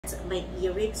my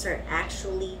earrings are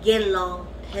actually Guerlain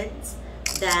pins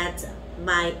that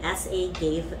my SA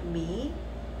gave me.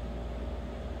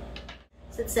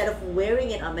 So instead of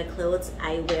wearing it on my clothes,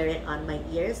 I wear it on my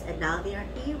ears, and now they are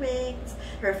earrings.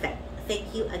 Perfect.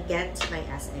 Thank you again to my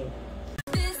SA.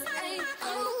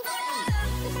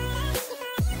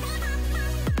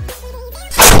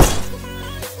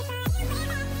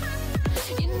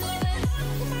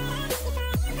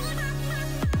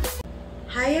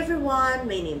 Hi everyone,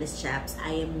 my name is Chaps.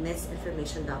 I am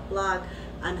MissInformation.blog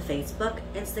on Facebook,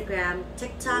 Instagram,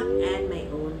 TikTok, and my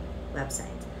own website.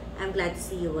 I'm glad to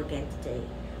see you again today.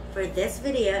 For this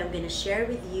video, I'm going to share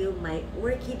with you my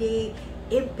Orchidee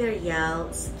Imperiale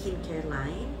skincare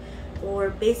line, or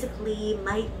basically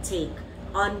my take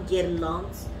on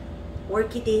Guerlain's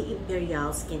Orchidee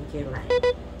Imperiale skincare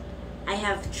line. I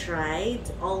have tried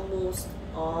almost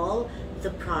all the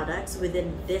products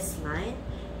within this line,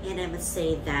 and I must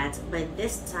say that by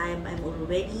this time I'm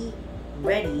already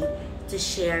ready to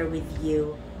share with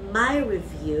you my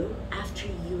review after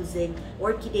using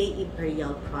Orchidee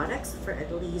Imperiale products for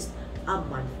at least a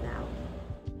month now.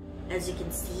 As you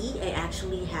can see, I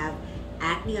actually have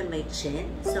acne on my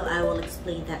chin, so I will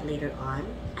explain that later on.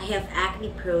 I have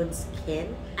acne prone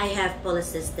skin. I have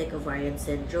polycystic ovarian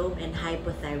syndrome and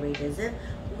hypothyroidism,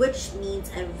 which means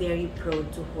I'm very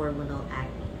prone to hormonal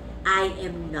acne. I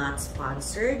am not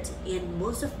sponsored, and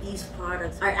most of these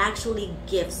products are actually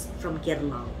gifts from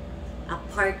Guerlain, a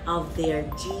part of their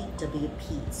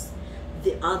GWPs.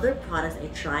 The other products I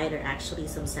tried are actually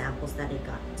some samples that I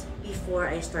got. Before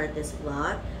I start this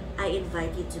vlog, I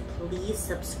invite you to please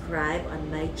subscribe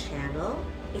on my channel.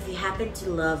 If you happen to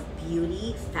love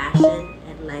beauty, fashion,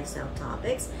 and lifestyle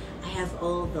topics, I have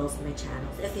all those on my channel.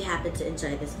 So if you happen to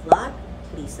enjoy this vlog,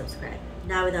 please subscribe.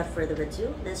 Now without further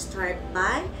ado, let's start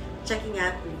by checking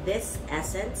out this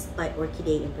Essence by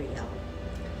Orchidee Imperiale.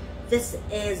 This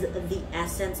is the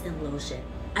Essence-In-Lotion.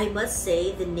 I must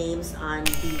say the names on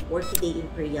the Orchidee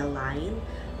Imperiale line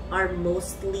are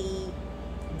mostly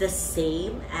the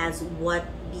same as what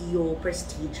Dior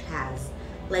Prestige has,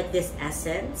 like this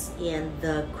essence and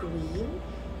the cream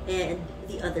and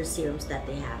the other serums that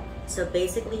they have. So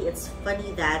basically, it's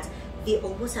funny that they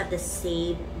almost have the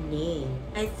same name.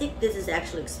 I think this is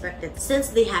actually expected since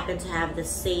they happen to have the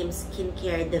same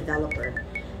skincare developer.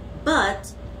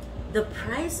 But the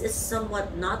price is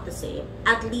somewhat not the same,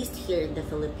 at least here in the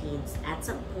Philippines. At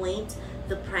some point,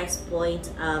 the price point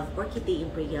of Orchidee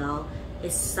Imperiale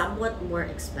is somewhat more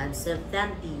expensive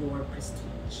than Dior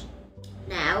Prestige.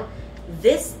 Now,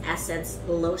 this Essence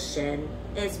lotion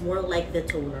is more like the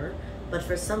toner, but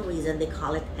for some reason they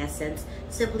call it Essence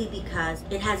simply because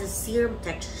it has a serum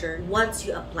texture once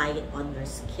you apply it on your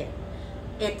skin.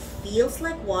 It feels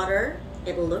like water,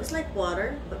 it looks like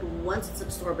water, but once it's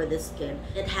absorbed by the skin,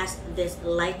 it has this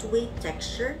lightweight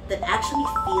texture that actually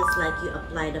feels like you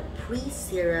applied a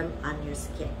pre-serum on your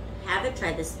skin. I haven't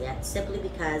tried this yet simply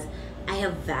because I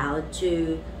have vowed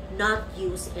to not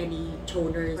use any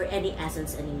toners or any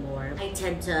essence anymore. I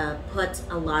tend to put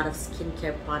a lot of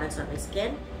skincare products on my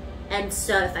skin, and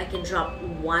so if I can drop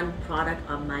one product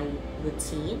on my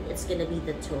routine, it's gonna be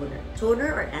the toner.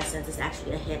 Toner or essence is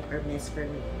actually a hit or miss for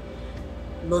me.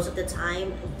 Most of the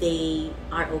time, they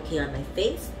are okay on my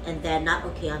face and then not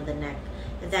okay on the neck.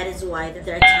 And that is why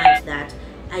there are times that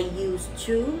I use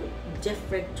two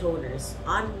different toners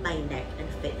on my neck and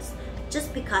face,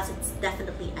 just because it's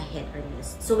definitely a hit or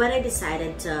miss. So when I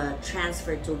decided to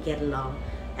transfer to Guerlain,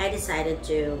 I decided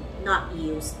to not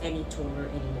use any toner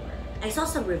anymore. I saw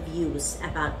some reviews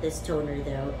about this toner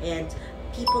though, and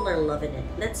people are loving it.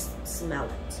 Let's smell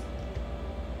it.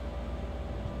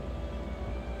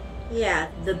 Yeah,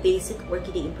 the basic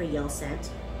Orchidee Imperiale scent.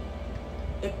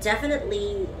 It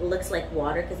definitely looks like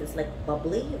water because it's like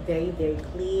bubbly, very, very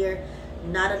clear,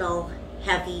 not at all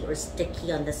heavy or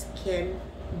sticky on the skin.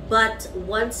 But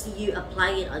once you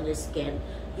apply it on your skin,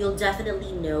 you'll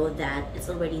definitely know that it's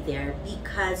already there,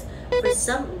 because for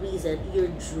some reason your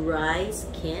dry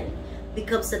skin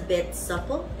becomes a bit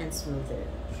supple and smoother.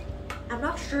 I'm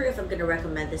not sure if I'm gonna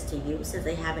recommend this to you since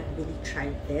I haven't really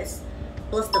tried this.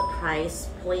 Plus the price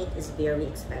point is very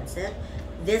expensive.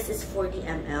 This is 40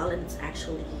 ml and it's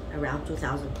actually around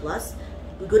 2,000 plus.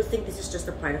 Good thing this is just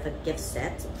a part of a gift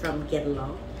set from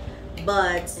Guerlain.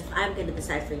 But if I'm gonna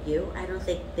decide for you, I don't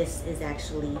think this is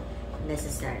actually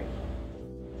necessary.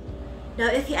 Now,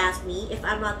 if you ask me, if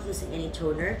I'm not using any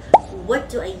toner, what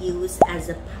do I use as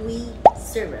a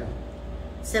pre-serum?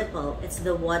 Simple, it's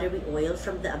the watery oil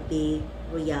from the Abbaye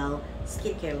Royale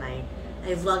skincare line.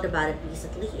 I vlogged about it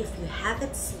recently. If you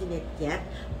haven't seen it yet,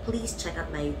 please check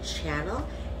out my channel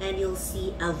and you'll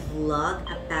see a vlog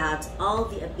about all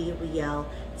the Imperiale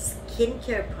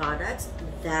skincare products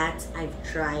that I've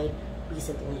tried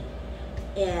recently.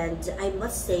 And I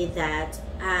must say that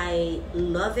I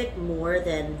love it more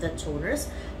than the toners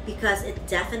because it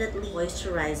definitely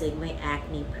moisturizing my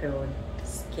acne prone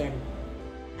skin.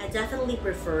 I definitely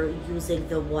prefer using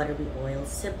the watery oil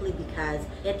simply because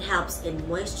it helps in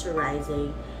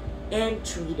moisturizing and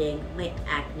treating my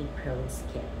acne prone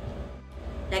skin.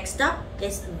 Next up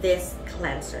is this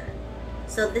cleanser.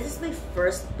 So this is my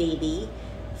first baby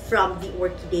from the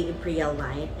Orchidee Imperiale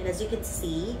line, and as you can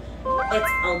see,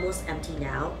 it's almost empty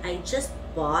now. I just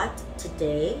bought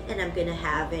today and I'm gonna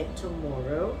have it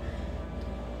tomorrow.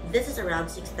 This is around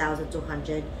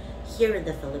 6,200 here in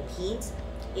the Philippines,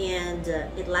 and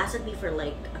it lasted me for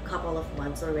like a couple of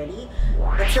months already,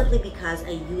 but simply because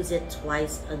I use it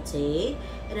twice a day,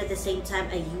 and at the same time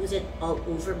I use it all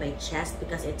over my chest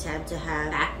because I tend to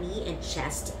have acne and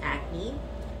chest acne.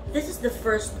 This is the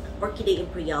first Orchidee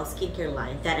Imperiale skincare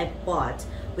line that I bought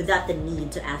without the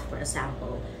need to ask for a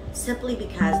sample, simply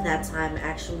because that time I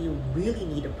actually really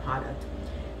need a product.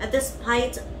 And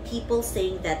despite people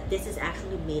saying that this is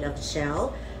actually made of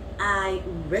gel, I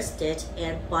risked it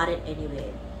and bought it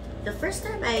anyway. The first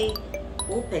time I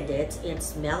opened it and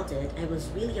smelled it, I was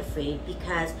really afraid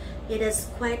because it is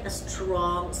quite a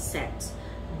strong scent.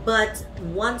 But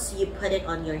once you put it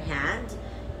on your hand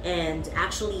and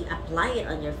actually apply it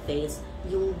on your face,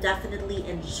 you'll definitely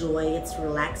enjoy its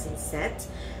relaxing scent.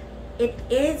 It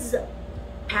is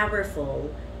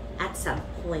powerful at some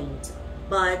point,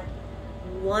 but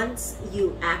once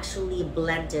you actually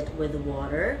blend it with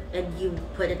water and you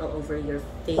put it all over your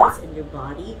face and your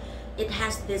body, it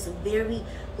has this very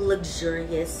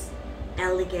luxurious,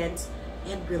 elegant,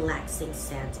 and relaxing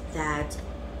scent that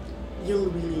you'll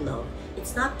really love.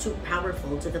 It's not too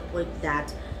powerful to the point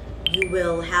that you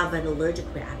will have an allergic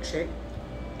reaction,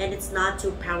 and it's not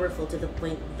too powerful to the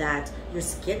point that your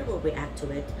skin will react to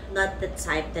it. Not the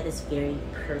type that is very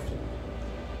perfumey.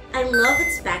 I love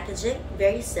its packaging,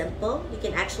 very simple. You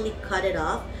can actually cut it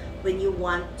off when you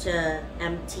want to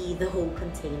empty the whole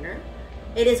container.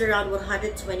 It is around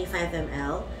 125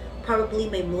 ml, probably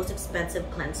my most expensive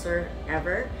cleanser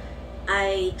ever.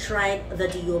 I tried the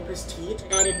Dior Prestige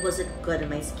and it wasn't good on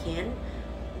my skin.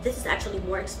 This is actually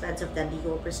more expensive than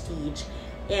Dior Prestige,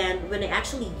 and when I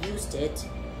actually used it,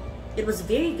 it was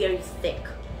very, very thick,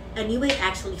 and you may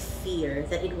actually fear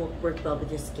that it won't work well with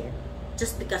your skin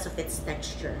just because of its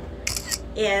texture.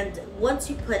 And once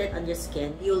you put it on your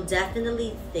skin, you'll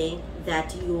definitely think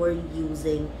that you're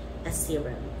using a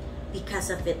serum because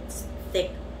of its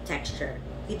thick texture.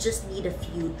 You just need a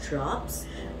few drops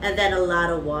and then a lot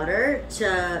of water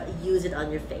to use it on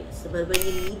your face. But when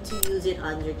you need to use it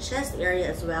on your chest area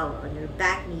as well, or on your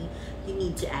back knee, you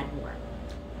need to add more.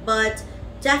 But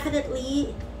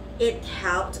definitely it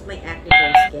helped my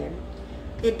acne-prone skin.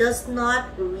 It does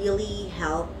not really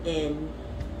help in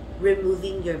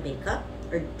removing your makeup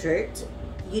or dirt.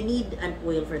 You need an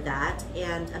oil for that,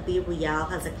 and Imperiale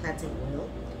has a cleansing oil.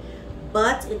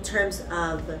 But in terms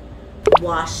of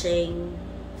washing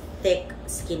thick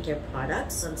skincare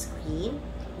products, sunscreen,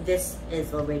 this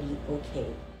is already okay.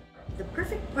 The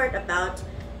perfect part about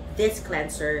this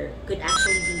cleanser could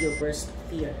actually be your worst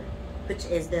fear, which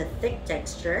is the thick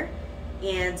texture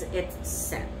and its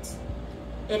scent.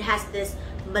 It has this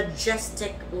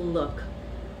majestic look,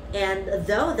 and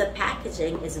though the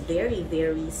packaging is very,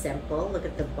 very simple, look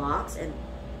at the box, and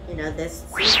you know, this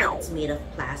seems like it's made of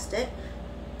plastic,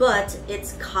 but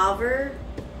its cover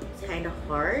is kind of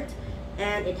hard,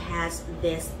 and it has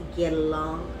this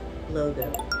Guerlain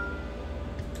logo,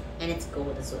 and it's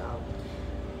gold as well.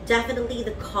 Definitely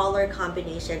the color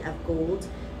combination of gold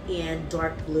and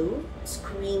dark blue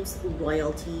screams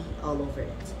royalty all over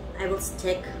it. I will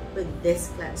stick with this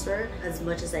cleanser as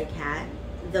much as I can.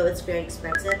 Though it's very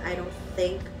expensive, I don't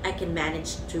think I can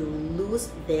manage to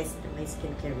lose this in my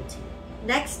skincare routine.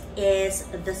 Next is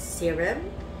the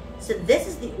serum. So this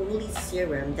is the only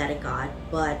serum that I got,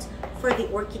 but for the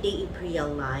Orchidee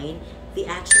Imperiale line, they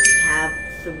actually have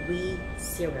 3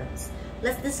 serums.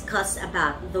 Let's discuss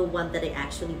about the one that I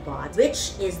actually bought,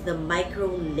 which is the Micro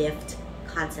Lift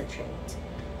Concentrate.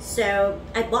 So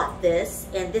I bought this,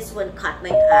 and this one caught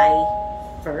my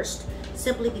eye first,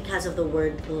 simply because of the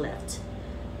word lift.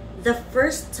 The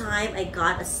first time I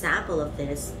got a sample of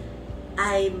this,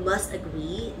 I must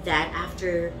agree that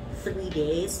after 3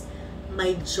 days,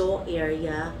 my jaw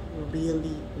area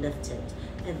really lifted.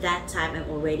 At that time, I'm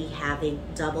already having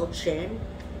double chin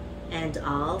and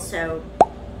all, so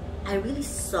I really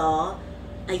saw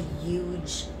a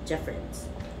huge difference.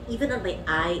 Even on my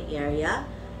eye area,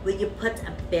 when you put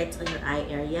a bit on your eye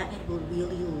area, it will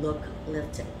really look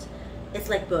lifted. It's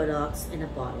like Botox in a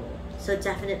bottle. So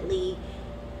definitely,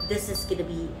 this is gonna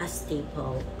be a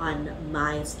staple on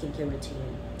my skincare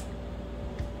routine.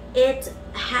 It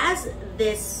has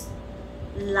this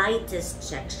lightest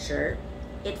texture.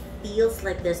 It feels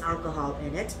like there's alcohol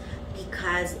in it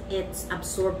because it's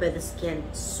absorbed by the skin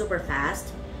super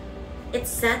fast. Its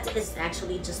scent is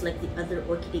actually just like the other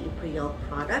Orchidee Imperiale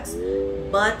products,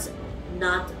 but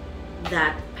not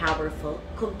that powerful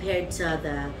compared to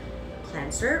the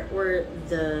cleanser or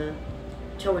the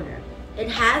toner. It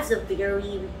has a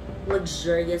very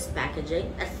luxurious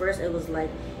packaging. At first I was like,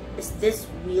 is this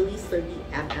really 30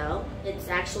 ml? It's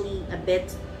actually a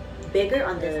bit bigger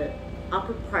on the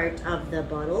upper part of the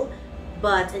bottle,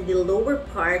 but in the lower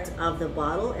part of the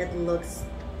bottle it looks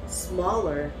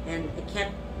smaller, and I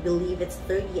can't believe it's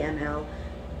 30 ml.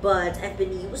 But I've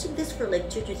been using this for like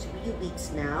 2 to 3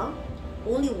 weeks now,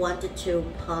 only 1 to 2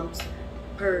 pumps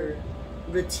per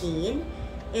routine,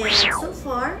 and so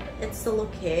far it's still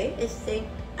okay. I think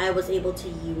I was able to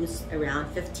use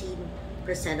around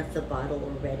 15% of the bottle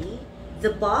already.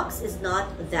 The box is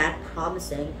not that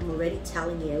promising. I'm already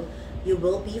telling you, you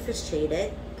will be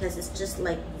frustrated because it's just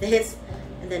like this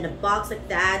and then a box like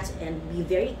that, and be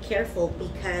very careful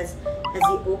because as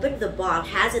you open the box,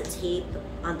 it has a tape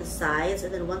on the sides,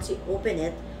 and then once you open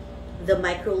it, the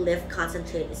micro lift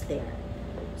concentrate is there.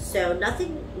 So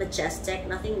nothing majestic,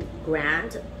 nothing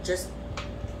grand, just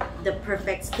the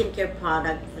perfect skincare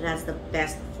product that has the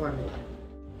best formula.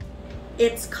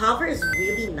 Its cover is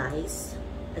really nice,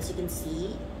 as you can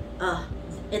see.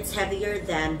 It's heavier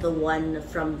than the one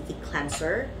from the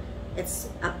cleanser. It's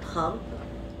a pump.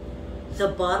 The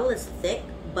bottle is thick,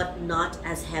 but not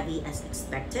as heavy as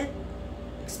expected,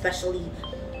 especially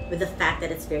with the fact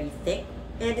that it's very thick.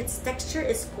 And its texture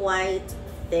is quite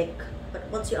thick, but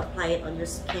once you apply it on your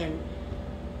skin,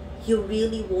 you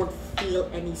really won't feel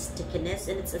any stickiness,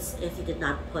 and it's as if you did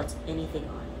not put anything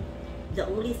on. The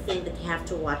only thing that you have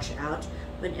to watch out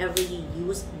whenever you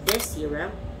use this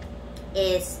serum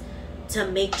is to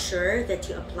make sure that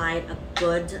you applied a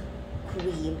good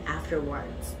cream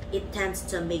afterwards. It tends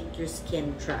to make your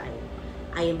skin dry.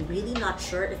 I am really not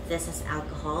sure if this has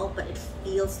alcohol, but it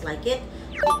feels like it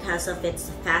because of its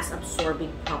fast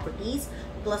absorbing properties,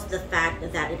 plus the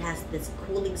fact that it has this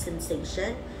cooling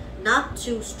sensation. Not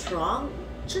too strong,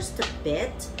 just a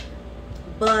bit,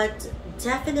 but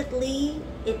definitely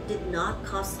it did not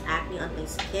cause acne on my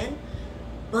skin,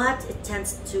 but it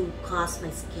tends to cause my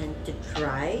skin to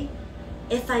dry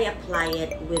if I apply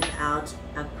it without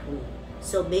a cream.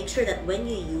 So make sure that when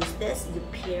you use this, you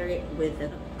pair it with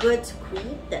a good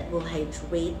cream that will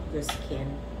hydrate your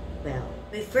skin well.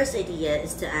 My first idea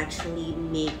is to actually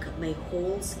make my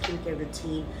whole skincare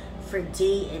routine for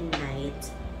day and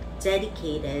night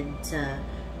dedicated to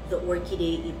the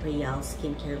Orchidee Imperiale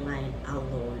skincare line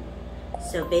alone.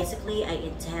 So basically, I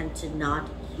intend to not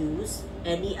use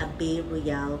any Abbé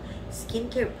Royale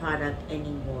skincare product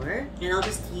anymore, and I'll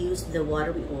just use the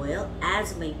watery oil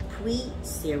as my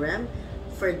pre-serum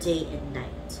for day and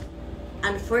night.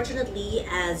 Unfortunately,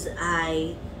 as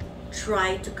I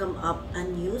try to come up a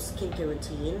new skincare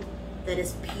routine that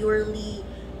is purely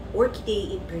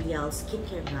Orchidee Imperiale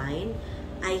skincare line,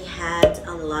 I had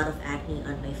a lot of acne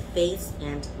on my face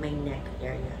and my neck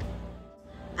area.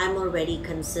 I'm already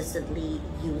consistently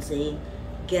using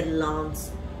Guerlain's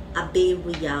Abbé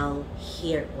Royale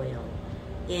hair oil,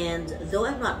 and though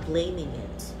I'm not blaming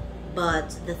it, but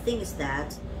the thing is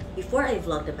that before I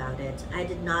vlogged about it, I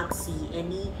did not see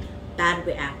any bad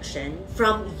reaction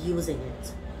from using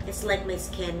it. It's like my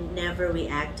skin never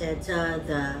reacted to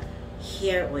the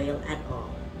hair oil at all.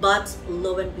 But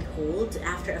lo and behold,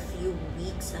 after a few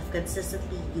weeks of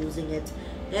consistently using it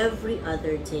every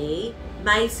other day,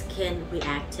 my skin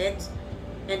reacted,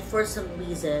 and for some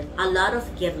reason, a lot of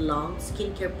Guerlain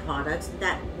skincare products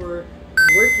that were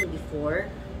working before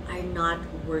are not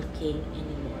working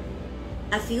anymore.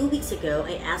 A few weeks ago,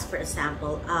 I asked for a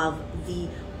sample of the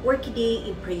Orchidee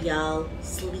Imperiale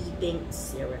Sleeping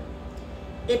Serum.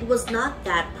 It was not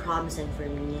that promising for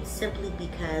me simply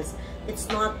because it's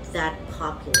not that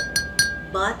popular.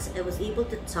 But I was able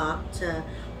to talk to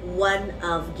one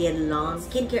of Guerlain's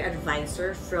skincare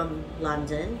advisor from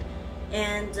London,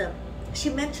 and she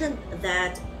mentioned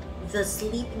that the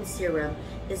sleeping serum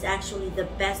is actually the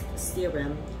best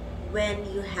serum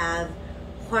when you have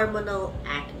hormonal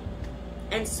acne.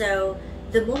 And so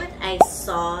the moment I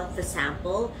saw the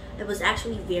sample, I was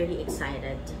actually very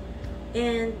excited.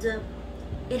 And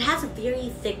it has a very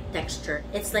thick texture.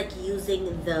 It's like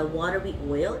using the watery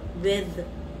oil with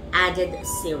added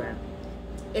serum.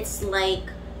 It's like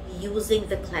using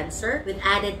the cleanser with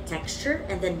added texture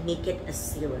and then make it a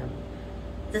serum.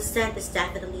 The scent is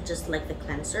definitely just like the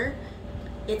cleanser.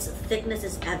 Its thickness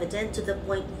is evident to the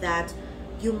point that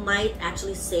you might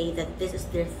actually say that this is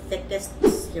their thickest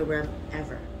serum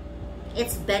ever.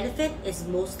 Its benefit is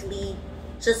mostly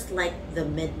just like the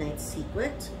Midnight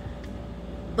Secret,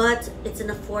 but it's in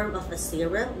the form of a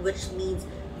serum, which means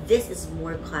this is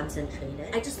more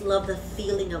concentrated. I just love the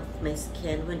feeling of my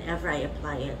skin whenever I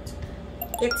apply it.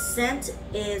 Its scent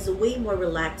is way more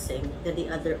relaxing than the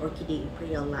other Orchidee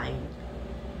Imperiale line.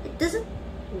 It doesn't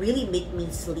really make me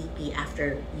sleepy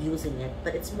after using it,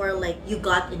 but it's more like you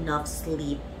got enough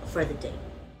sleep for the day.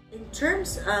 In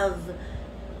terms of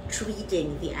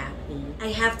treating the acne, I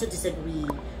have to disagree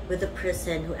with the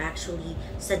person who actually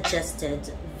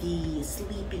suggested the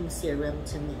sleeping serum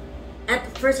to me.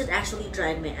 At first, it actually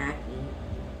dried my acne,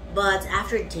 but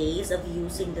after days of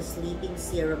using the sleeping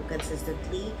serum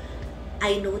consistently,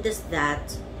 I noticed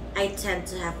that I tend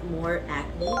to have more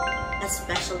acne,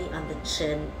 especially on the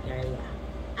chin area.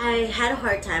 I had a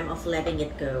hard time of letting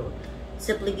it go,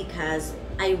 simply because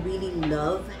I really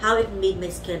love how it made my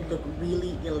skin look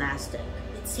really elastic.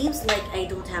 It seems like I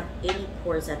don't have any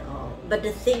pores at all. But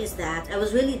the thing is that I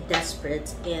was really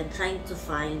desperate in trying to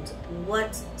find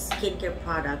what skincare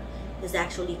product is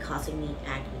actually causing me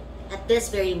acne. At this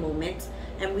very moment,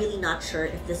 I'm really not sure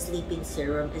if the sleeping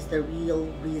serum is the real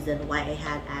reason why I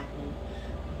had acne.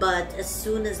 But as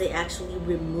soon as I actually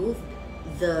removed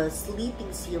the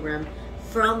sleeping serum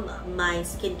from my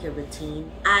skincare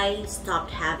routine, I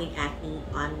stopped having acne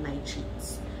on my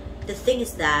cheeks. The thing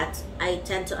is that I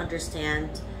tend to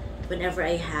understand whenever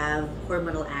I have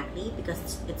hormonal acne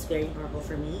because it's very normal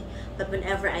for me. But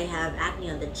whenever I have acne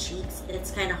on the cheeks,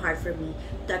 it's kind of hard for me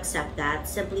to accept that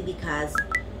simply because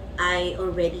I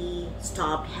already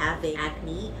stopped having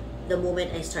acne the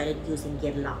moment I started using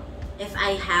Guerlain. If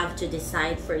I have to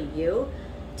decide for you,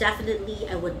 definitely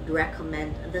I would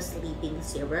recommend the sleeping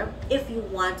serum. If you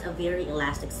want a very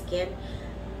elastic skin,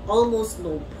 almost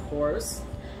no pores,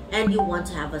 and you want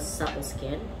to have a supple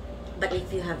skin, but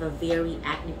if you have a very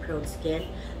acne prone skin,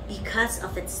 because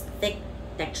of its thick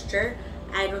texture,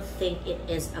 I don't think it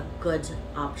is a good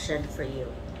option for you.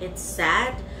 It's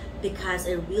sad because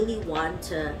I really want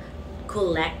to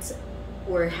collect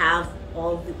or have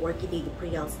all the Orchidee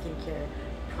Imperiale skincare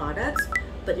products,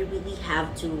 but you really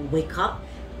have to wake up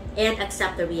and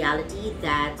accept the reality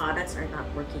that products are not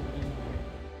working anymore.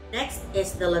 Next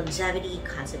is the Longevity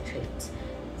Concentrate.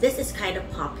 This is kind of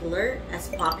popular as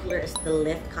the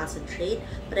Lift Concentrate,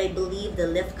 but I believe the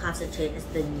Lift Concentrate is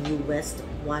the newest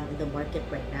one in the market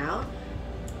right now.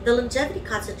 The Longevity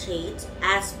Concentrate,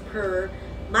 as per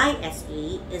my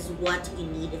SA, is what you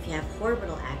need if you have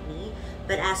hormonal acne,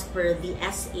 but as per the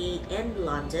SA in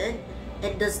London,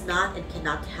 it does not and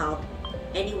cannot help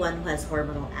anyone who has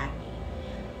hormonal acne.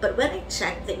 But when I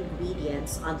checked the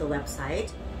ingredients on the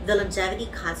website, the Longevity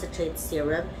Concentrate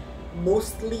Serum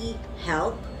mostly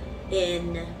help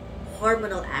in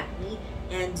hormonal acne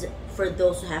and for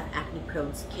those who have acne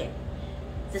prone skin.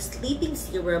 The sleeping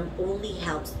serum only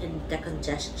helps in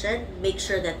decongestion, make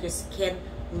sure that your skin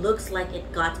looks like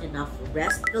it got enough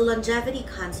rest. The Longevity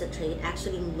Concentrate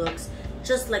actually looks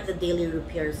just like the Daily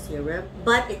Repair Serum,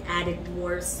 but it added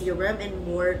more serum and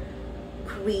more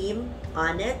cream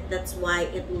on it. That's why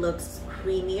it looks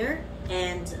creamier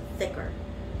and thicker.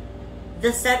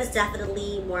 The scent is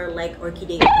definitely more like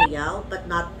Orchidee Imperiale, but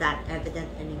not that evident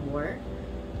anymore.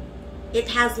 It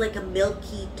has like a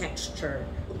milky texture,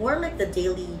 more like the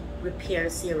Daily Repair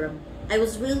Serum. I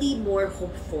was really more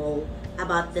hopeful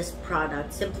about this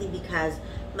product simply because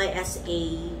my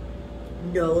SA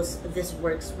knows this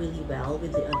works really well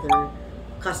with the other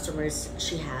customers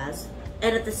she has.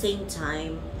 And at the same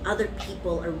time, other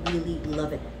people are really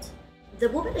loving it. The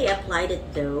moment I applied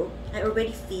it though, I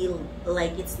already feel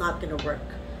like it's not gonna work.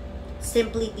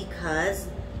 Simply because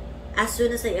as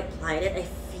soon as I applied it, I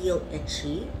feel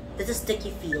itchy. There's a sticky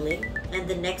feeling. And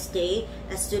the next day,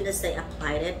 as soon as I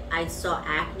applied it, I saw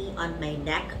acne on my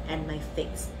neck and my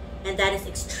face. And that is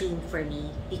extreme for me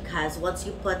because once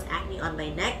you put acne on my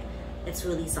neck, it's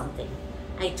really something.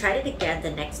 I tried it again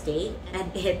the next day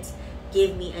and it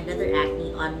gave me another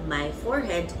acne on my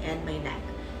forehead and my neck.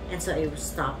 And so I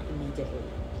stopped immediately.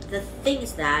 The thing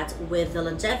is that with the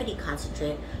Longevity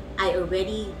Concentrate, I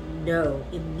already know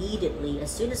immediately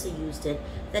as soon as I used it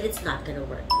that it's not gonna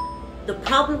work. The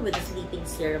problem with the sleeping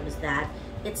serum is that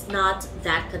it's not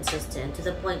that consistent to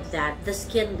the point that the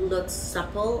skin looks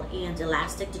supple and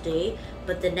elastic today,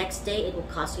 but the next day it will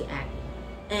cause you acne.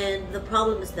 And the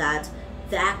problem is that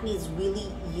the acne is really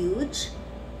huge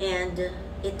and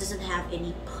it doesn't have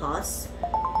any pus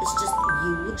is just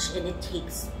huge and it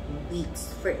takes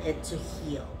weeks for it to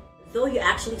heal. Though you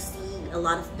actually see a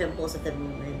lot of pimples at the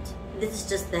moment, this is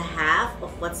just the half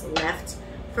of what's left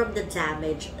from the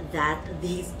damage that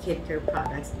these skincare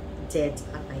products did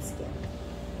on my skin.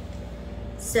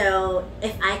 So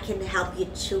if I can help you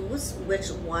choose which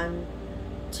one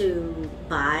to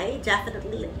buy,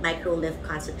 definitely Micro Lift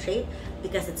Concentrate,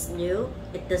 because it's new,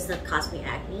 it does not cause me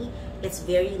acne, it's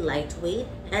very lightweight,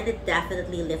 and it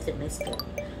definitely lifted my skin.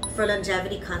 For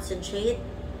Longevity Concentrate,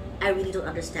 I really don't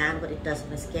understand what it does to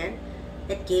my skin.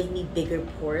 It gave me bigger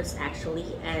pores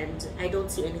actually, and I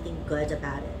don't see anything good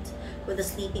about it. With the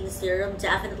Sleeping Serum,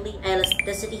 definitely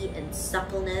elasticity and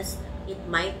suppleness. It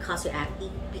might cause you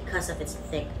acne because of its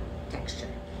thick texture.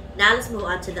 Now let's move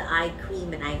on to the eye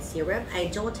cream and eye serum. I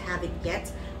don't have it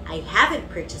yet. I haven't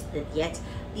purchased it yet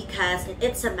because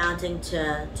it's amounting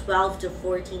to 12 to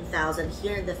 14,000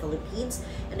 here in the Philippines,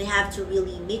 and I have to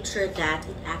really make sure that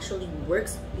it actually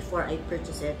works before I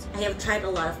purchase it. I have tried a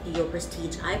lot of Dior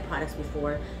Prestige eye products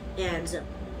before, and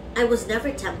I was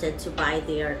never tempted to buy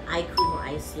their eye cream or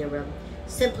eye serum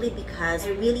simply because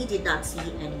I really did not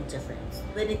see any difference.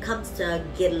 When it comes to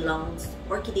Guerlain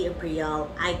Orchidee Imperiale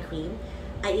eye cream,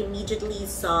 I immediately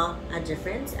saw a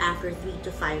difference after 3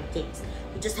 to 5 days.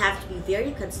 You just have to be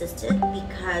very consistent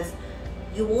because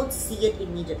you won't see it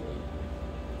immediately.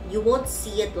 You won't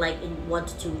see it like in 1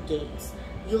 to 2 days.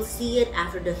 You'll see it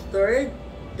after the 3rd,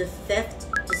 the 5th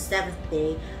to 7th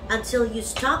day until you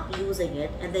stop using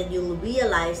it, and then you'll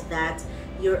realize that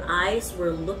your eyes were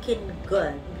looking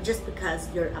good just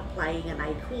because you're applying an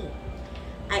eye cream.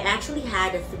 I actually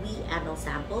had a 3 ml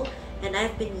sample, and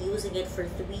I've been using it for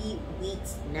 3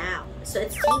 weeks now. So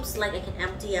it seems like I can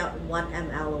empty out 1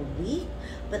 ml a week,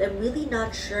 but I'm really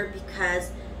not sure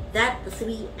because that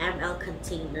 3 ml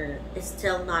container is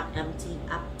still not empty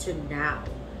up to now.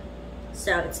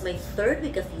 So it's my 3rd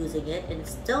week of using it and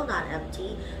it's still not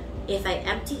empty. If I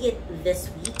empty it this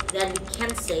week, then we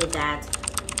can say that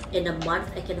in a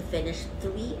month I can finish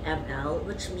 3 ml,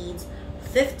 which means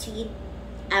 15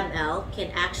 ml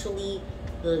can actually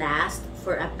last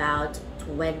for about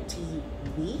 20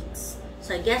 weeks.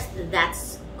 So I guess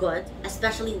that's good,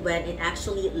 especially when it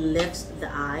actually lifts the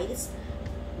eyes,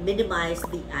 minimize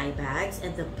the eye bags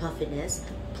and the puffiness,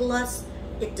 plus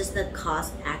it does not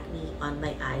cause acne on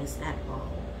my eyes at all.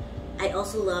 I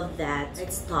also love that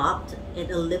it stopped and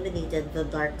eliminated the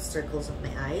dark circles of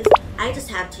my eyes. I just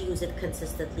have to use it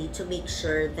consistently to make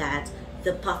sure that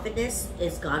the puffiness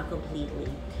is gone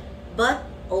completely. But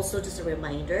also just a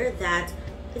reminder that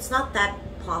it's not that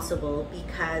possible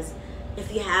because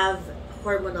if you have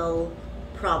hormonal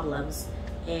problems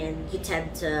and you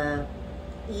tend to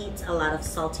eat a lot of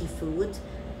salty food,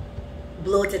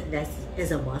 bloatedness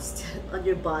is a must on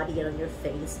your body and on your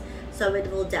face. So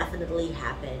it will definitely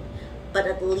happen. But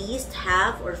at least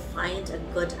have or find a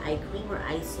good eye cream or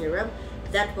eye serum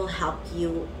that will help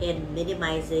you in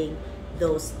minimizing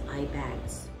those eye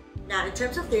bags. Now, in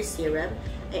terms of their serum,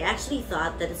 I actually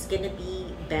thought that it's gonna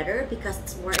be better because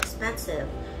it's more expensive.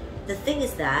 The thing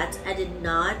is that I did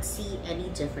not see any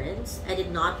difference. I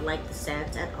did not like the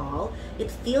scent at all. It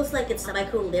feels like it's a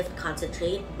Micro Lift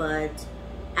Concentrate, but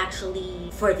actually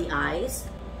for the eyes.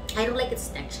 I don't like its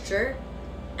texture.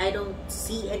 I don't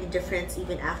see any difference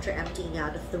even after emptying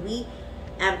out a 3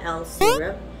 ml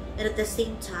serum. And at the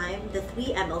same time, the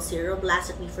 3 ml serum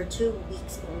lasted me for 2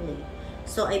 weeks only.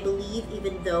 So I believe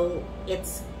even though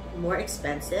it's more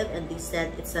expensive and they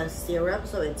said it's a serum,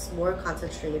 so it's more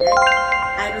concentrated,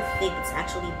 I don't think it's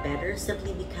actually better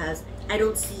simply because I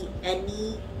don't see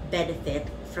any benefit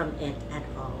from it at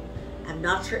all. I'm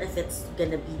not sure if it's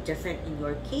gonna be different in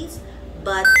your case,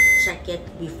 but check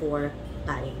it before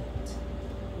buying it.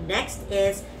 Next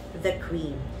is the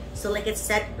cream. So like I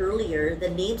said earlier, the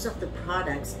names of the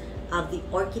products of the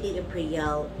Orchidee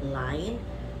Imperiale line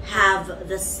have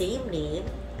the same name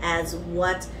as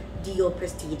what Dior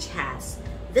Prestige has.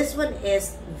 This one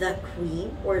is the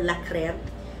cream or La Crème,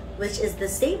 which is the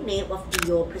same name of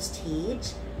Dior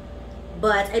Prestige,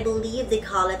 but I believe they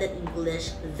call it in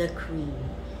English the cream.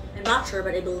 I'm not sure,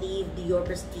 but I believe Dior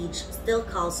Prestige still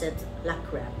calls it La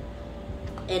Crème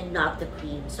and not the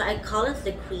cream. So I call it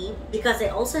the cream because I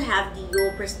also have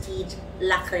Dior Prestige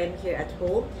La Crème here at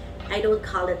home. I don't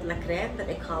call it La Crème, but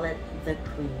I call it the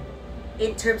cream.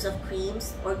 In terms of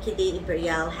creams, Orchidee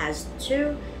Imperiale has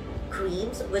 2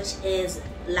 creams, which is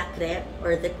La Crème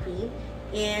or the cream,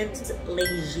 and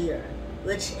Légère,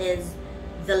 which is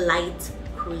the light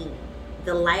cream,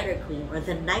 the lighter cream or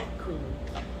the night cream.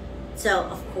 So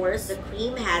of course the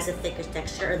cream has a thicker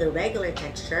texture or the regular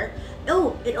texture.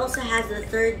 Oh, it also has the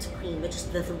 3rd cream, which is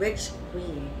the rich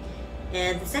cream.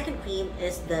 And the second cream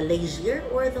is the Léger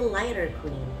or the lighter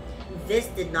cream. This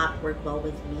did not work well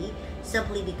with me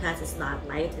simply because it's not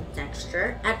light in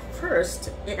texture. At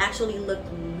first, it actually looked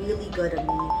really good on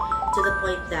me to the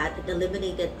point that it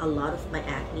eliminated a lot of my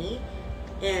acne.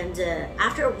 And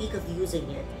after a week of using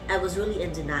it, I was really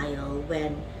in denial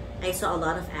when I saw a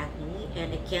lot of acne,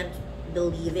 and I can't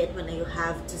believe it when I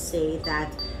have to say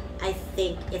that I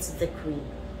think it's the cream.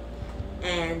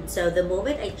 And so the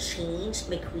moment I changed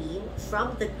my cream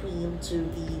from the cream to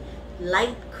the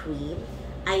light cream,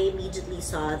 I immediately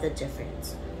saw the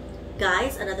difference.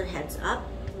 Guys, another heads up,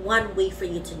 one way for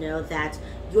you to know that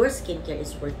your skincare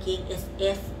is working is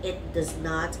if it does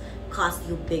not cause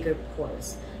you bigger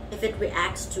pores. If it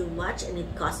reacts too much and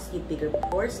it causes you bigger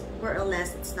pores, more or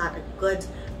less it's not a good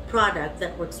product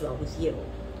that works well with you.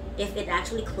 If it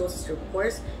actually closes your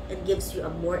pores and gives you a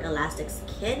more elastic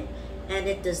skin and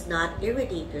it does not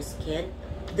irritate your skin,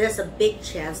 there's a big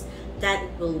chance that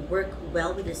it will work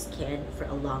well with your skin for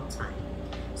a long time.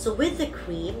 So with the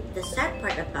cream, the sad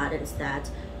part about it is that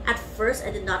at first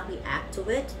I did not react to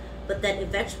it, but then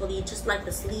eventually, just like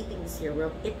the sleeping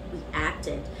serum, it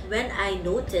reacted. When I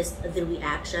noticed the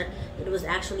reaction, it was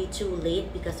actually too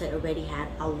late because I already had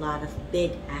a lot of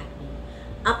big acne.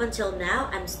 Up until now,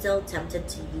 I'm still tempted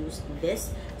to use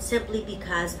this simply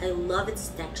because I love its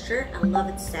texture, I love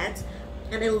its scent,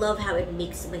 and I love how it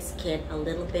makes my skin a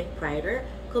little bit brighter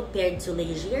compared to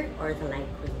Léger or the light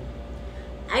cream.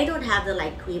 I don't have the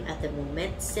light cream at the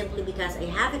moment simply because I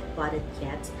haven't bought it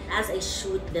yet. As I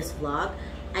shoot this vlog,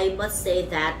 I must say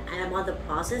that I am on the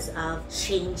process of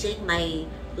changing my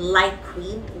light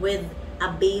cream with a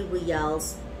Bay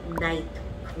Royale's night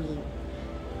cream.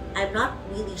 I'm not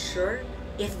really sure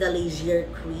if the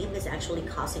Léger cream is actually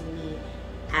causing me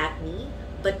acne,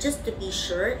 but just to be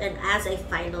sure, and as I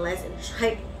finalize and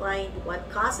try to find what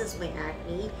causes my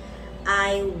acne,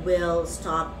 I will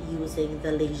stop using the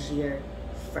Léger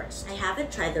first. I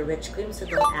haven't tried the rich cream, so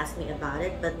don't ask me about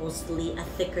it, but mostly a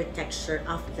thicker texture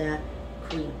of the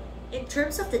cream. In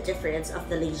terms of the difference of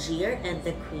the Léger and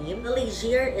the cream, the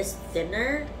Léger is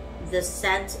thinner, the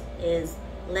scent is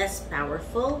less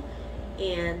powerful,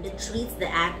 and it treats the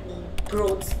acne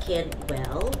prone skin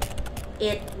well.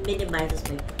 It minimizes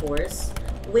my pores,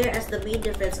 whereas the main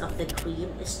difference of the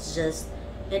cream is just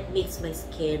it makes my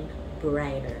skin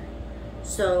brighter.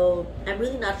 So I'm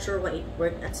really not sure why it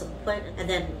worked at some point and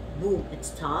then boom, it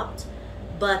stopped.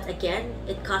 But again,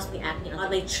 it caused me acne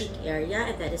on my cheek area,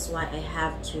 and that is why I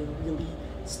have to really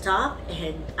stop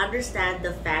and understand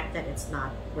the fact that it's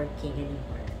not working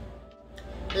anymore.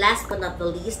 Last but not the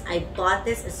least, I bought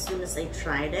this as soon as I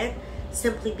tried it,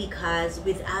 simply because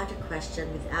without a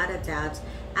question, without a doubt,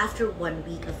 after 1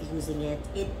 week of using it,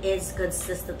 it is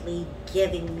consistently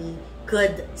giving me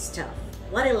good stuff.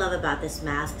 What I love about this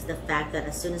mask is the fact that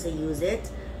as soon as I use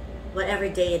it, whatever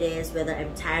day it is, whether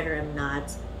I'm tired or I'm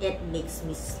not, it makes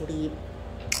me sleep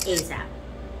ASAP.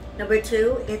 Number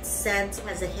 2, its scent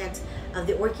has a hint of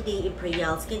the Orchidee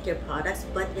Imperiale skincare products,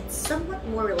 but it's somewhat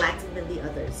more relaxing than the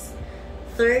others.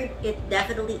 Third, it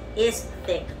definitely is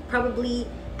thick, probably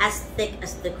as thick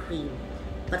as the cream,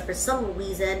 but for some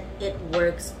reason, it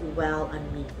works well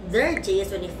on me. There are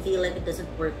days when I feel like it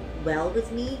doesn't work well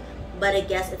with me, but I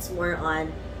guess it's more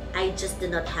on I just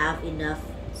did not have enough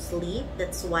sleep.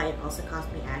 That's why it also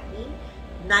caused me acne.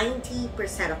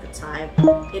 90% of the time,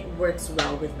 it works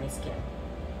well with my skin.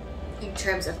 In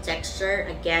terms of texture,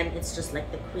 again, it's just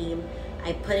like the cream.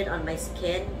 I put it on my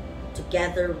skin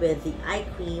together with the eye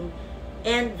cream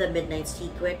and the Midnight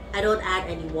Secret. I don't add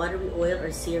any watery oil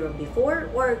or serum before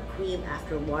or cream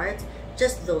afterwards.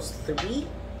 Just those 3.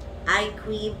 Eye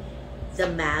cream, the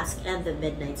mask, and the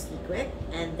Midnight Secret,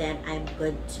 and then I'm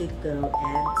good to go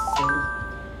and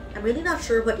sleep. I'm really not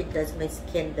sure what it does to my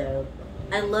skin though.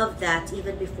 I love that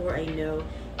even before I know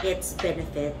its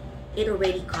benefit, it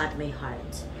already caught my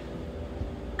heart.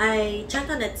 I checked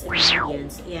on its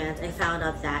ingredients and I found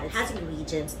out that it has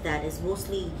ingredients that is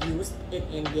mostly used in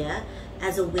India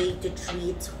as a way to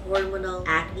treat hormonal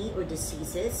acne or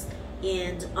diseases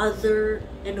and other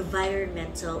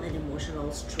environmental and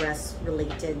emotional stress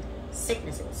related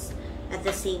sicknesses. At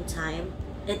the same time,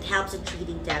 it helps in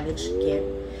treating damaged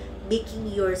skin,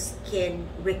 making your skin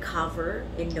recover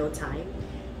in no time,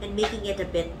 and making it a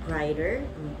bit brighter,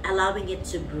 allowing it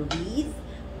to breathe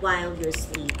while you're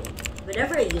sleeping.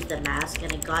 Whenever I use the mask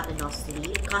and I got enough sleep,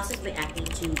 it causes my acne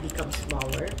to become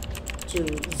smaller to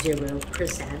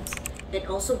 0%. It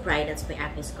also brightens my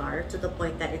acne scar to the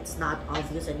point that it's not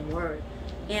obvious anymore.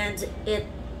 And it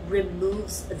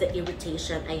removes the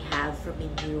irritation I have from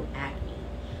my new acne.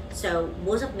 So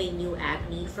most of my new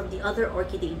acne from the other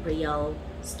Orchidee Imperiale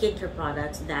skincare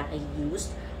products that I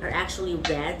used are actually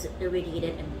red,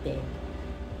 irradiated, and big.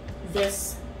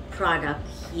 This product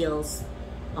heals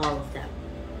all of them.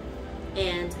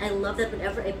 And I love that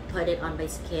whenever I put it on my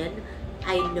skin,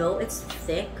 I know it's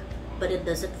thick, but it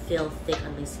doesn't feel thick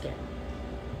on my skin.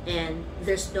 And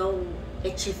there's no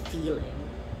itchy feeling.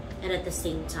 And at the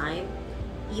same time,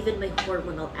 even my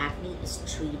hormonal acne is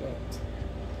treated.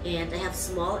 And I have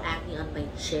small acne on my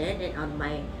chin and on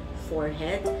my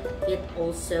forehead. It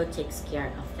also takes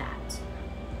care of that.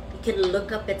 You can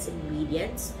look up its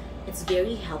ingredients. It's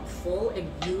very helpful and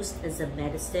used as a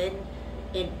medicine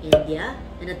in India,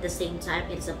 and at the same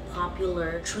time it's a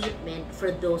popular treatment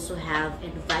for those who have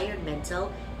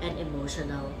environmental and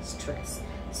emotional stress.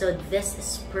 So this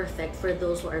is perfect for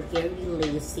those who are very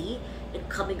lazy in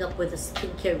coming up with a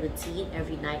skincare routine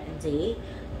every night and day,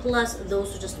 plus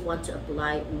those who just want to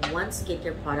apply one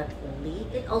skincare product only.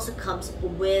 It also comes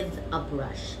with a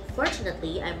brush.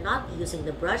 Fortunately, I'm not using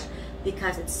the brush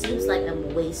because it seems like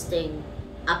I'm wasting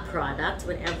a product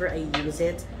whenever I use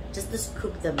it just to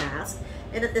scoop the mask.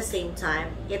 And at the same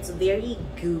time, it's very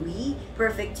gooey,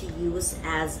 perfect to use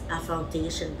as a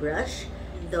foundation brush.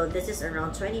 Though this is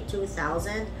around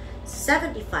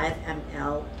 22,075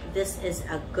 ml, this is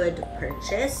a good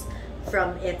purchase.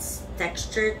 From its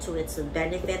texture to its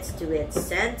benefits to its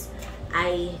scent,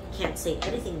 I can't say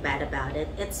anything bad about it.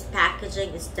 Its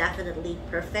packaging is definitely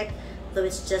perfect. Though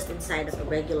it's just inside of a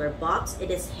regular box,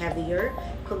 it is heavier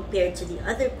compared to the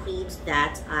other creams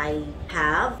that I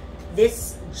have.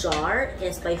 This jar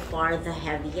is by far the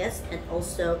heaviest and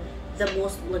also the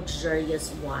most luxurious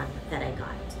one that I got.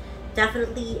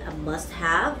 Definitely a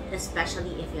must-have,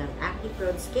 especially if you have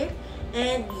acne-prone skin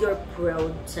and you're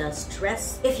prone to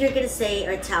stress. If you're gonna say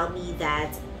or tell me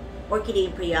that Orchidee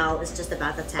Imperiale is just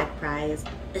about the tag price,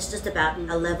 it's just about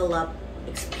a level up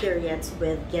experience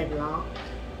with Guerlain,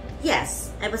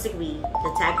 yes, I must agree.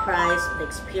 The tag price, the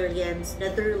experience,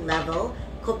 another level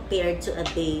compared to a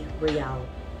Bay Royale.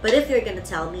 But if you're gonna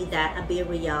tell me that a Bay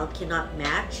Royale cannot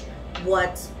match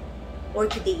what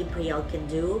Orchidee Imperiale can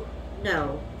do,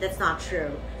 no, that's not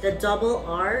true. The double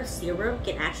R serum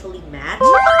can actually match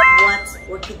what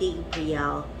Orchidee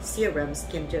Imperiale serums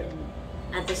can do.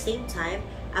 At the same time,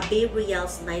 a Bay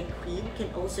Royale's night cream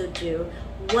can also do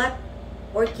what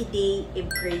Orchidee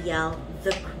Imperiale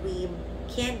the cream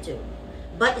can do.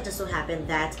 But it just so happened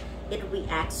that it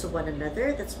reacts to one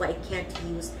another. That's why I can't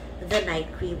use the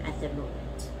night cream at the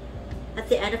moment. At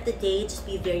the end of the day, just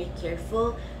be very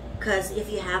careful, because if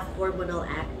you have hormonal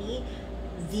acne,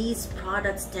 these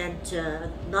products tend to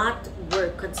not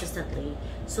work consistently.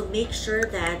 So make sure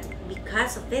that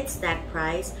because of its tag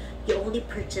price, you only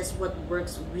purchase what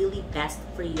works really best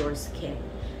for your skin.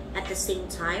 At the same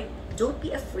time, don't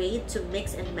be afraid to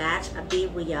mix and match a Bay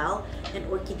Royale and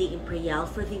Orchidee Imperiale,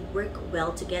 for they work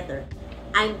well together.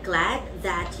 I'm glad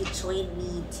that you joined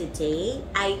me today.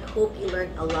 I hope you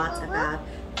learned a lot about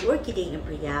Orchidee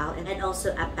Imperiale and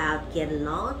also about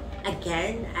Guerlain.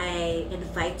 Again, I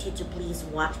invite you to please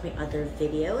watch my other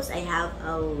videos. I have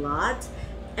a lot.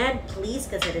 And please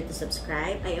consider to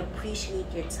subscribe. I appreciate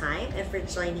your time and for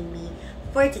joining me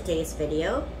for today's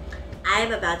video.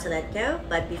 I'm about to let go,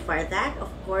 but before that, of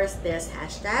course, there's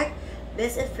hashtag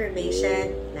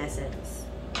MissInformation Lessons.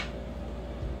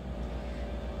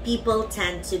 People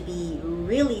tend to be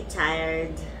really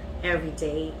tired every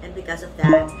day, and because of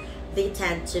that, they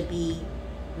tend to be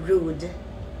rude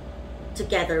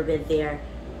together with their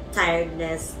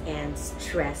tiredness and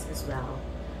stress as well.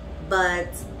 But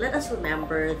let us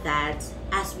remember that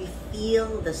as we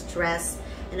feel the stress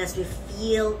and as we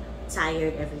feel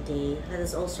tired every day, let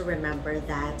us also remember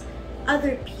that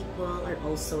other people are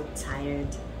also tired,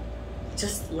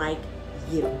 just like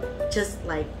you, just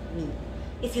like me.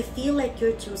 If you feel like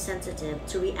you're too sensitive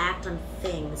to react on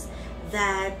things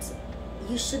that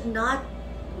you should not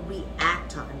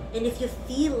react on, and if you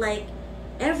feel like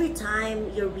every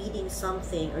time you're reading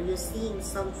something or you're seeing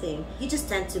something, you just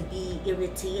tend to be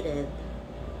irritated,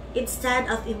 instead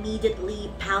of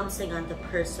immediately pouncing on the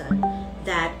person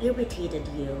that irritated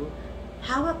you,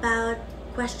 how about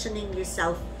questioning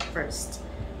yourself first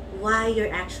why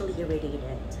you're actually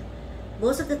irritated?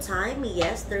 Most of the time,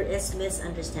 yes, there is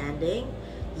misunderstanding.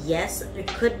 Yes, there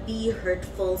could be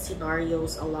hurtful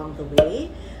scenarios along the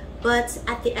way, but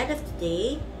at the end of the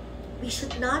day, we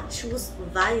should not choose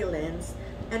violence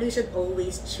and we should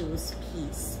always choose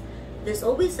peace. There's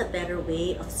always a better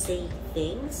way of saying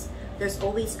things. There's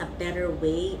always a better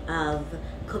way of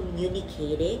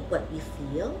communicating what we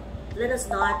feel. Let us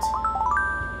not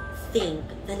think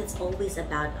that it's always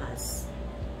about us.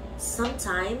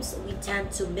 Sometimes we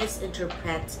tend to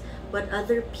misinterpret what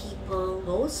other people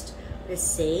post or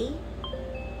say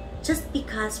just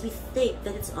because we think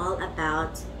that it's all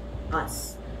about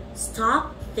us.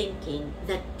 Stop thinking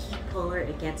that people are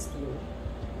against you.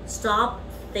 Stop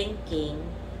thinking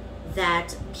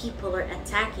that people are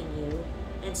attacking you,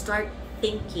 and start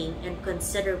thinking and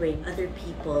considering other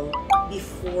people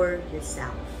before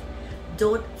yourself.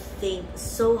 Don't think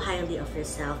so highly of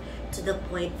yourself to the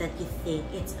point that you think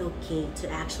it's okay to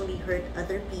actually hurt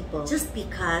other people just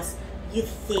because you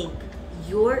think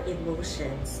your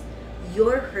emotions,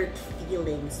 your hurt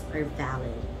feelings are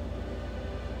valid.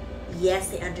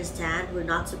 Yes, I understand we're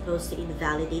not supposed to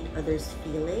invalidate others'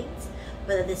 feelings,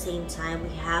 but at the same time,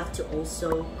 we have to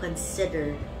also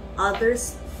consider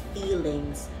others'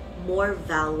 feelings more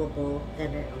valuable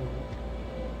than our own.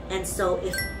 And so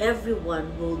if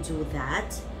everyone will do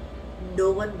that,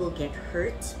 no one will get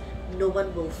hurt, no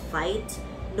one will fight,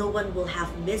 no one will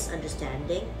have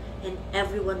misunderstanding, and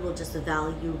everyone will just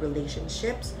value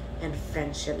relationships and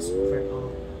friendships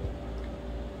overall.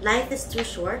 Life is too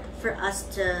short for us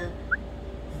to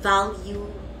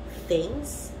value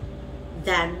things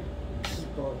than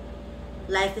people.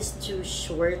 Life is too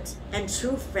short, and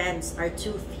true friends are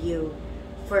too few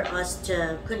for us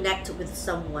to connect with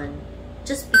someone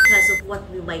just because of what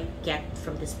we might get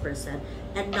from this person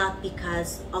and not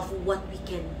because of what we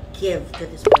can give to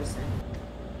this person.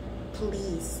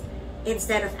 Please,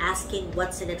 instead of asking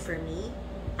what's in it for me,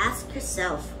 ask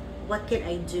yourself, what can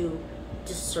I do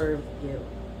to serve you?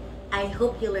 I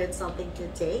hope you learned something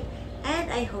today,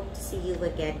 and I hope to see you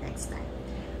again next time.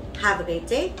 Have a great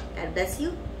day. God bless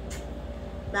you.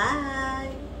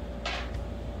 Bye.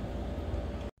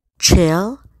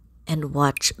 Chill and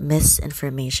watch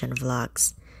MissInformation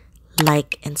vlogs.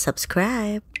 Like and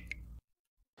subscribe.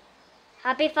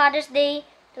 Happy Father's Day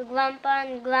to Grandpa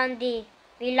and Grandy.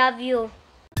 We love you.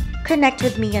 Connect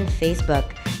with me on Facebook,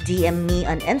 DM me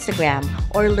on Instagram,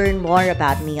 or learn more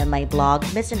about me on my blog,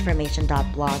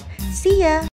 missinformation.blog. See ya!